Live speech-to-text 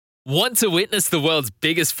Want to witness the world's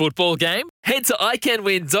biggest football game? Head to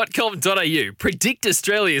iCanWin.com.au, predict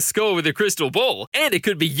Australia's score with a crystal ball, and it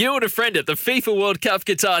could be you and a friend at the FIFA World Cup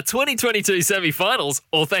Qatar 2022 semi-finals,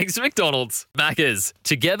 all thanks to McDonald's. Maccas,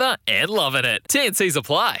 together and loving it. TNCs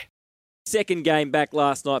apply. Second game back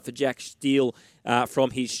last night for Jack Steele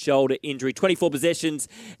from his shoulder injury. 24 possessions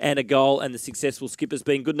and a goal, and the successful skipper's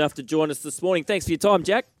been good enough to join us this morning. Thanks for your time,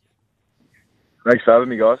 Jack. Thanks for having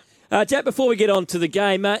me, guys. Jack, before we get on to the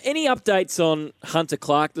game, any updates on Hunter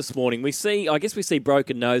Clark this morning? We see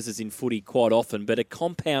broken noses in footy quite often, but a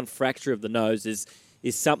compound fracture of the nose is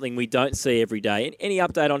something we don't see every day. Any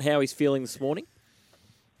update on how he's feeling this morning?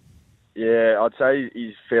 Yeah, I'd say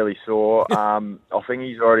he's fairly sore. I think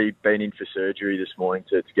he's already been in for surgery this morning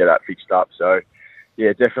to get that fixed up. So,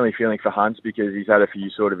 yeah, definitely feeling for Hunt because he's had a few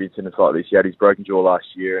sort of incidents like this. He had his broken jaw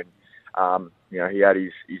last year and, he had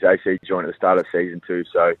his AC joint at the start of the season too.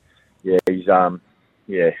 So, yeah, he's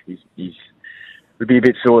would be a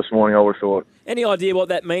bit sore this morning, I would have thought. Any idea what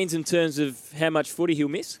that means in terms of how much footy he'll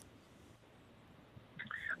miss?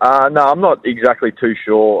 No, I'm not exactly too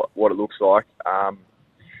sure what it looks like.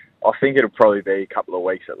 I think it'll probably be a couple of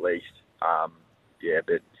weeks at least.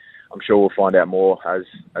 But I'm sure we'll find out more as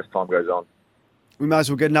time goes on. We may as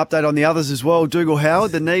well get an update on the others as well. Dougal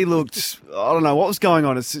Howard, the knee looked, I don't know what was going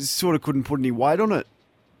on. It sort of couldn't put any weight on it.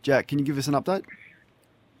 Jack, can you give us an update?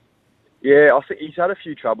 Yeah, I think he's had a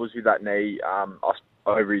few troubles with that knee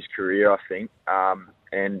over his career, I think.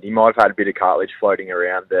 And he might have had a bit of cartilage floating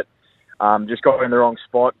around that just got in the wrong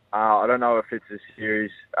spot. I don't know if it's as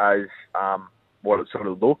serious as what it sort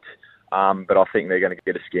of looked, but I think they're going to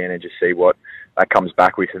get a scan and just see what that comes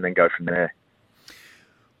back with and then go from there.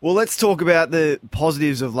 Well, let's talk about the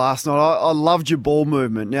positives of last night. I loved your ball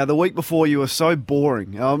movement. Now, the week before, you were so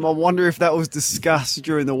boring. I wonder if that was discussed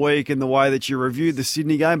during the week in the way that you reviewed the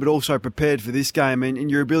Sydney game, but also prepared for this game and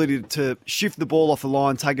your ability to shift the ball off the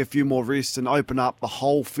line, take a few more risks and open up the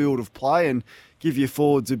whole field of play and give your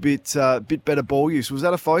forwards a bit better ball use. Was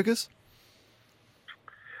that a focus?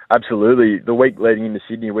 Absolutely. The week leading into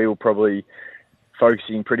Sydney, we were probably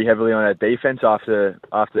focusing pretty heavily on our defence after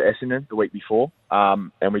Essendon the week before,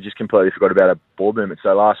 and we just completely forgot about our ball movement.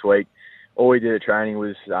 So last week, all we did at training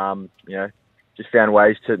was, just found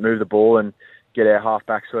ways to move the ball and get our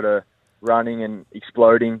halfback sort of running and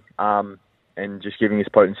exploding, and just giving us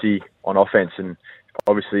potency on offence. And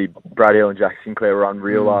obviously, Brad Hill and Jack Sinclair were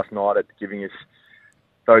unreal last night at giving us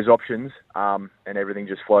those options, and everything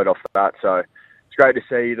just flowed off that. So it's great to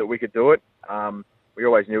see that we could do it. We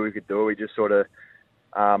always knew we could do it. We just sort of,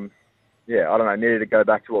 needed to go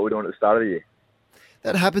back to what we were doing at the start of the year.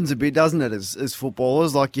 That happens a bit, doesn't it, as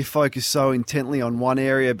footballers? Like you focus so intently on one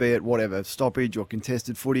area, be it whatever, stoppage or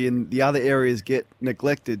contested footy, and the other areas get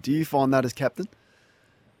neglected. Do you find that as captain?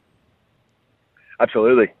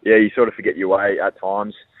 Absolutely. Yeah, you sort of forget your way at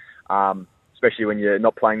times, especially when you're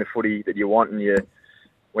not playing the footy that you want, and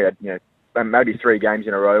we had, maybe 3 games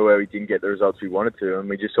in a row where we didn't get the results we wanted to, and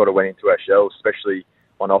we just sort of went into our shells, especially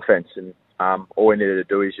on offence. And all we needed to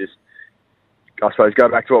do is just, I suppose, go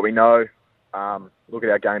back to what we know, look at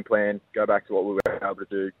our game plan, go back to what we were able to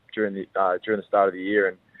do during the start of the year,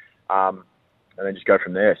 and then just go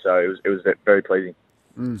from there. So it was very pleasing.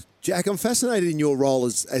 Jack, I'm fascinated in your role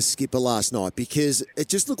as skipper last night because it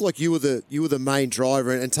just looked like you were the main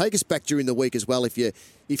driver. And take us back during the week as well, if you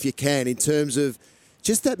can, in terms of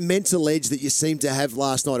just that mental edge that you seemed to have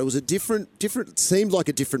last night. It was seemed like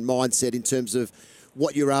a different mindset in terms of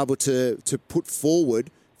what you're able to put forward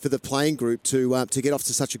for the playing group to get off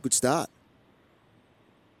to such a good start.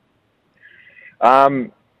 I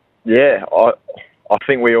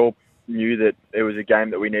think we all knew that it was a game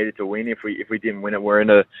that we needed to win. If we didn't win it, we're in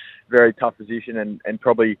a very tough position and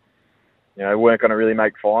probably weren't going to really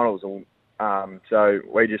make finals. So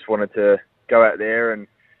we just wanted to go out there and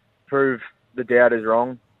prove the doubters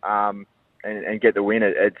wrong, and get the win.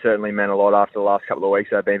 It certainly meant a lot after the last couple of weeks.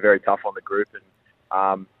 They've been very tough on the group, and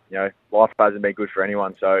life hasn't been good for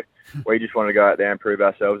anyone. So we just wanted to go out there and prove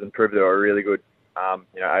ourselves and prove that we're a really good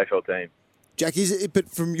AFL team. Jack, but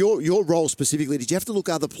from your role specifically, did you have to look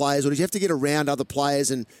at other players, or did you have to get around other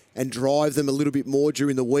players and drive them a little bit more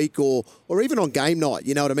during the week, or even on game night?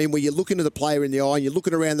 You know what I mean? Where you're looking at the player in the eye and you're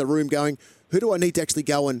looking around the room going, who do I need to actually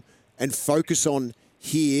go and focus on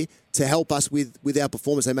here to help us with our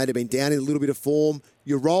performance? They may have been down in a little bit of form.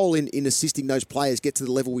 Your role in assisting those players get to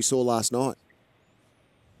the level we saw last night.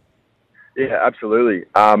 Yeah, absolutely.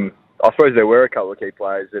 I suppose there were a couple of key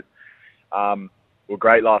players that were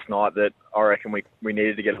great last night that I reckon we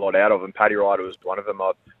needed to get a lot out of, and Paddy Ryder was one of them.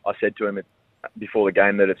 I said to him before the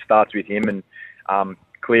game that it starts with him and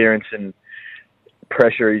clearance and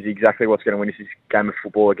pressure is exactly what's going to win us this game of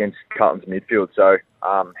football against Carlton's midfield. So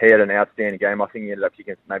he had an outstanding game. I think he ended up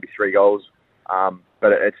kicking maybe 3 goals.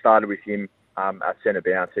 But it started with him at centre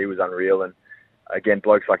bounce. He was unreal. And again,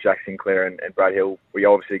 blokes like Jack Sinclair and Brad Hill, we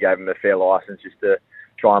obviously gave them a fair licence just to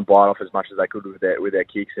try and bite off as much as they could with their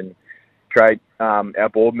kicks and create our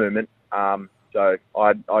ball movement. So I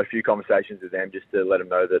had a few conversations with them just to let them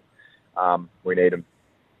know that we need them.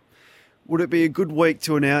 Would it be a good week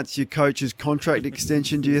to announce your coach's contract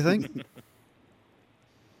extension, do you think?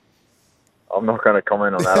 I'm not going to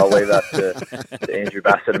comment on that. I'll leave that to Andrew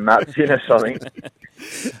Bassett and Matt Sinnis, I think.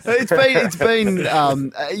 It's been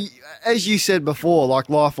as you said before, like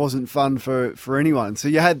life wasn't fun for anyone. So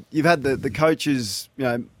you've had the coaches,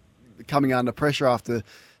 coming under pressure after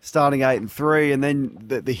starting 8-3, and then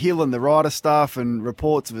the Hill and the Ryder stuff and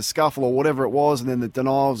reports of a scuffle or whatever it was, and then the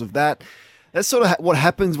denials of that. That's sort of what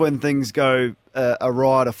happens when things go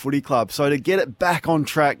awry at a footy club. So to get it back on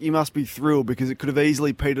track, you must be thrilled, because it could have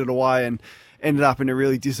easily petered away and ended up in a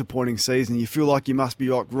really disappointing season. You feel like you must be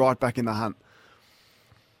right back in the hunt.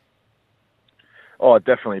 Oh,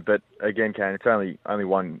 definitely. But again, Kane, it's only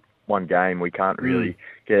one game. We can't really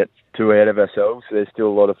get too ahead of ourselves. There's still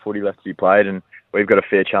a lot of footy left to be played, and we've got a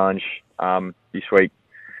fair challenge this week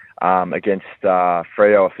against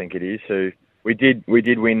Freo, I think it is, who we did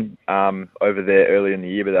win over there earlier in the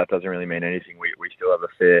year, but that doesn't really mean anything. We still have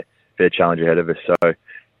a fair challenge ahead of us. So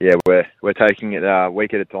yeah, we're taking it a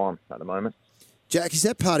week at a time at the moment. Jack, is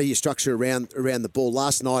that part of your structure around the ball?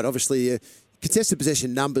 Last night, obviously, contested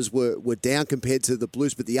possession numbers were down compared to the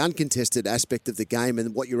Blues, but the uncontested aspect of the game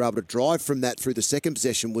and what you were able to drive from that through the second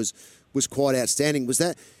possession was quite outstanding. Was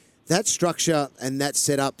that structure and that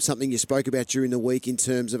setup something you spoke about during the week in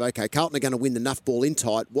terms of, okay, Carlton are going to win enough ball in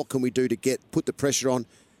tight, what can we do to put the pressure on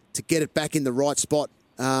to get it back in the right spot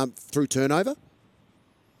through turnover?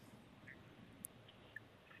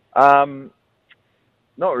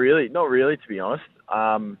 Not really, to be honest.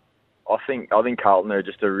 I think Carlton are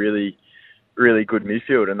just a really, really good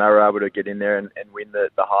midfield, and they were able to get in there and win the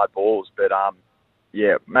hard balls. But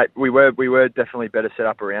yeah, mate, we were definitely better set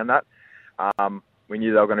up around that. We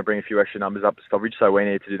knew they were going to bring a few extra numbers up to stoppage, so we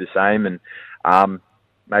needed to do the same. And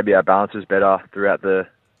maybe our balance was better throughout the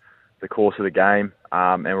course of the game,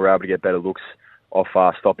 and we were able to get better looks off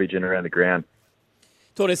stoppage and around the ground.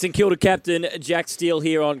 Talking to St Kilda captain Jack Steele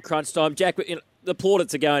here on Crunch Time. Jack, the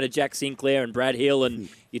plaudits are going to Jack Sinclair and Brad Hill and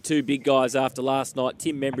your two big guys after last night.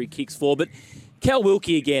 Tim Membry kicks 4, but Cal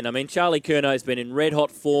Wilkie again. I mean, Charlie Curnow's been in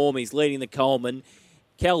red-hot form. He's leading the Coleman.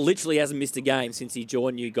 Cal literally hasn't missed a game since he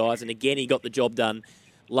joined you guys, and again, he got the job done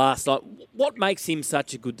last night. What makes him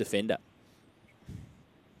such a good defender?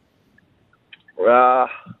 I'm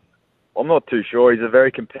not too sure. He's a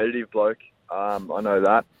very competitive bloke. I know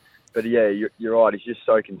that. But yeah, you're right. He's just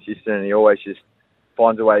so consistent, and he always just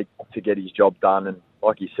finds a way to get his job done. And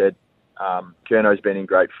like you said, Curnow's been in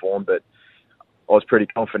great form, but I was pretty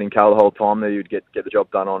confident in Cal the whole time that he would get the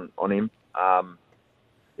job done on him.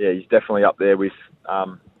 Yeah, he's definitely up there with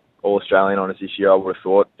All-Australian honours this year, I would have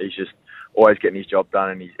thought. He's just always getting his job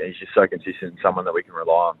done, and he's just so consistent and someone that we can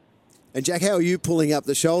rely on. And Jack, how are you pulling up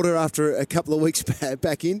the shoulder after a couple of weeks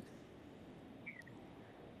back in?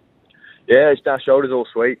 Yeah, our shoulder's all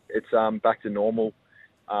sweet. It's back to normal.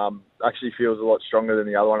 Actually feels a lot stronger than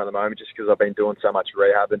the other one at the moment, just because I've been doing so much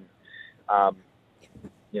rehab and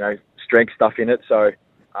strength stuff in it. So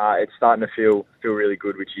it's starting to feel really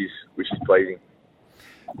good, which is pleasing.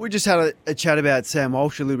 We just had a chat about Sam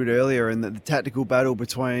Walsh a little bit earlier, and the tactical battle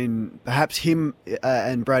between perhaps him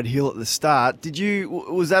and Brad Hill at the start.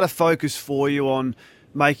 Was that a focus for you on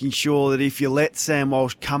making sure that if you let Sam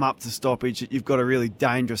Walsh come up to stoppage, that you've got a really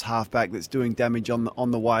dangerous halfback that's doing damage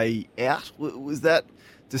on the way out? Was that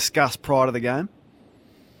discussed prior to the game?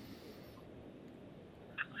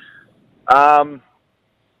 No,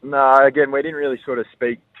 again, we didn't really sort of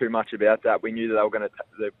speak too much about that. We knew that they were going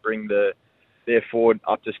to bring their forward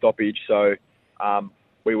up to stoppage, so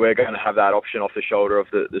we were going to have that option off the shoulder of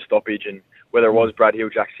the stoppage, and whether it was Brad Hill,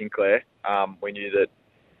 Jack Sinclair, we knew that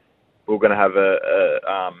we were going to have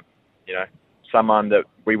someone that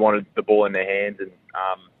we wanted the ball in their hands, and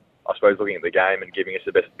I suppose looking at the game and giving us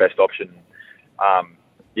the best option.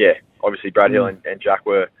 Obviously Brad Hill and Jack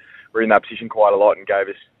were in that position quite a lot and gave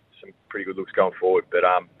us some pretty good looks going forward. But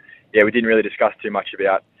we didn't really discuss too much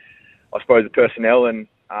about, I suppose, the personnel and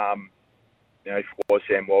if it was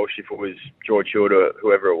Sam Walsh, if it was George Hill or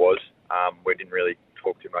whoever it was, we didn't really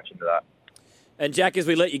talk too much into that. And Jack, as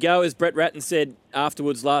we let you go, as Brett Ratton said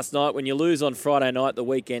afterwards last night, when you lose on Friday night, the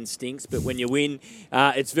weekend stinks, but when you win,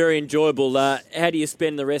 it's very enjoyable. How do you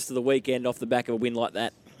spend the rest of the weekend off the back of a win like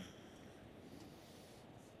that?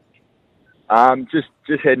 Just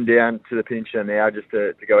heading down to the Peninsula now just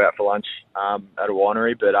to go out for lunch at a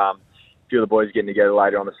winery. But a few of the boys are getting together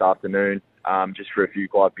later on this afternoon just for a few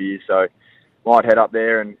quiet beers. So might head up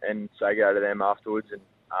there and say go to them afterwards and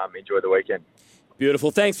enjoy the weekend.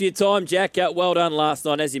 Beautiful. Thanks for your time, Jack. Well done last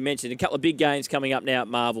night. As you mentioned, a couple of big games coming up now at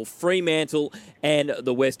Marvel. Fremantle and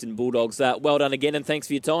the Western Bulldogs. Well done again, and thanks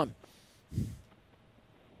for your time.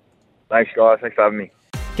 Thanks, guys. Thanks for having me.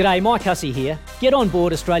 G'day, Mike Hussey here. Get on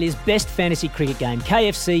board Australia's best fantasy cricket game,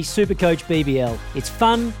 KFC Supercoach BBL. It's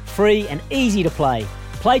fun, free and easy to play.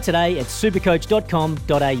 Play today at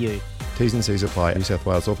supercoach.com.au. T's and C's apply. New South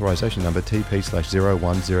Wales authorisation number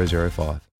TP/01005.